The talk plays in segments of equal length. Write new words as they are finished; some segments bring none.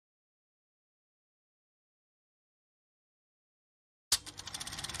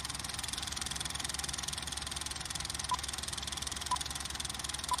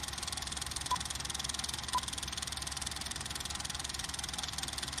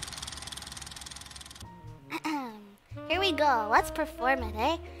we go. Let's perform it,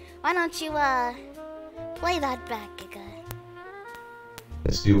 eh? Why don't you, play that back, Giga?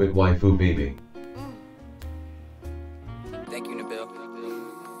 Let's do it, waifu baby. Thank you, Nabil. Look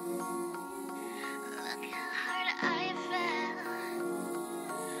how hard I fell.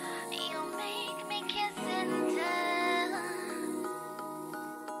 You make me kiss and tell.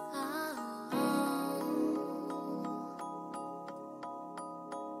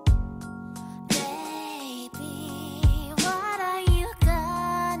 Baby, what are you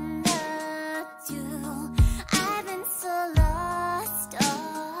gonna do? I've been so lost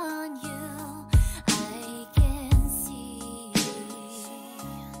on you. I can see.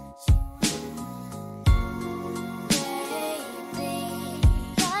 Baby,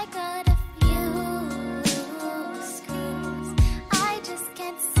 I got a few screws. I just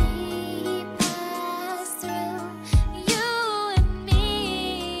can't see past through you and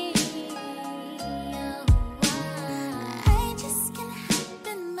me. I just can't help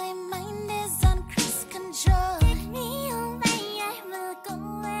it. My mind is on cruise control. Take me away, I will go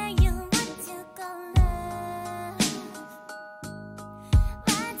where you want to go, love.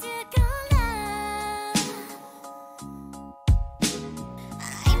 Want to go, love.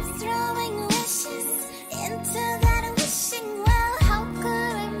 I'm throwing wishes into that wishing well. How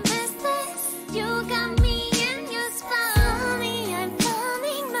could I miss this? You got me in your spell. Slowly I'm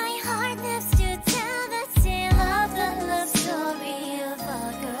falling, my heart lives to tell the tale of the love story of a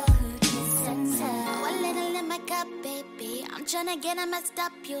girl who kissed and tell. One little in my cup, baby. I'm tryna get it messed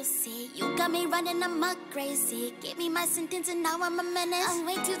up, you see. You got me running amok crazy. Gave me my sentence and now I'm a menace. I'm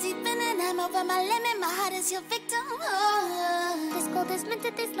way too deep in it, I'm over my limit. My heart is your victim. Oh. This gold is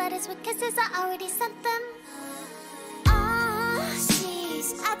minted, these letters with kisses, I already sent them. Oh,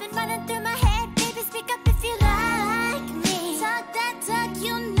 jeez, I've been running through my head. Baby, speak up if you like me. Talk that talk,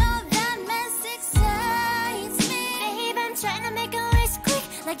 you know that mess excites me. Babe, I'm trying to make a wish quick,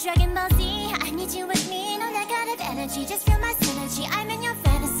 like Dragon Ball Z. I need you with me, no negative energy. Just feel my synergy, I'm in your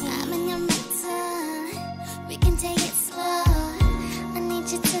fantasy. I'm in your mental, we can take it slow. I need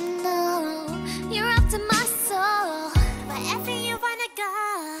you to know, you're up to my soul. Wherever you wanna go,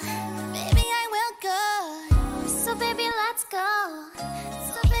 baby, I will go. So baby, let's go.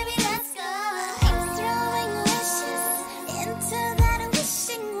 So baby, let's go. I'm throwing wishes into that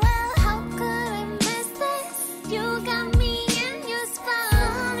wishing well. How could I miss this? You got me in your spell.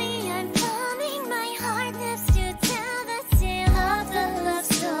 Slowly I'm falling, my heart lives to tell the tale of the love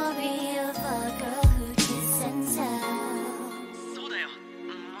story of a girl who kissed and tell. そうだよ。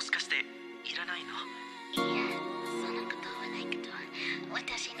もしかしていらないの？いや、そんなことはないけど、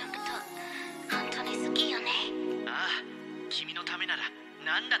私のこと本当に好きよね。ああ、君のためなら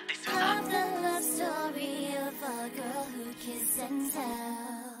何だってするさ。 Of the love story of a girl who kissed and tell.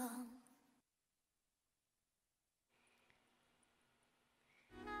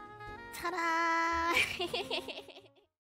 Ta-da!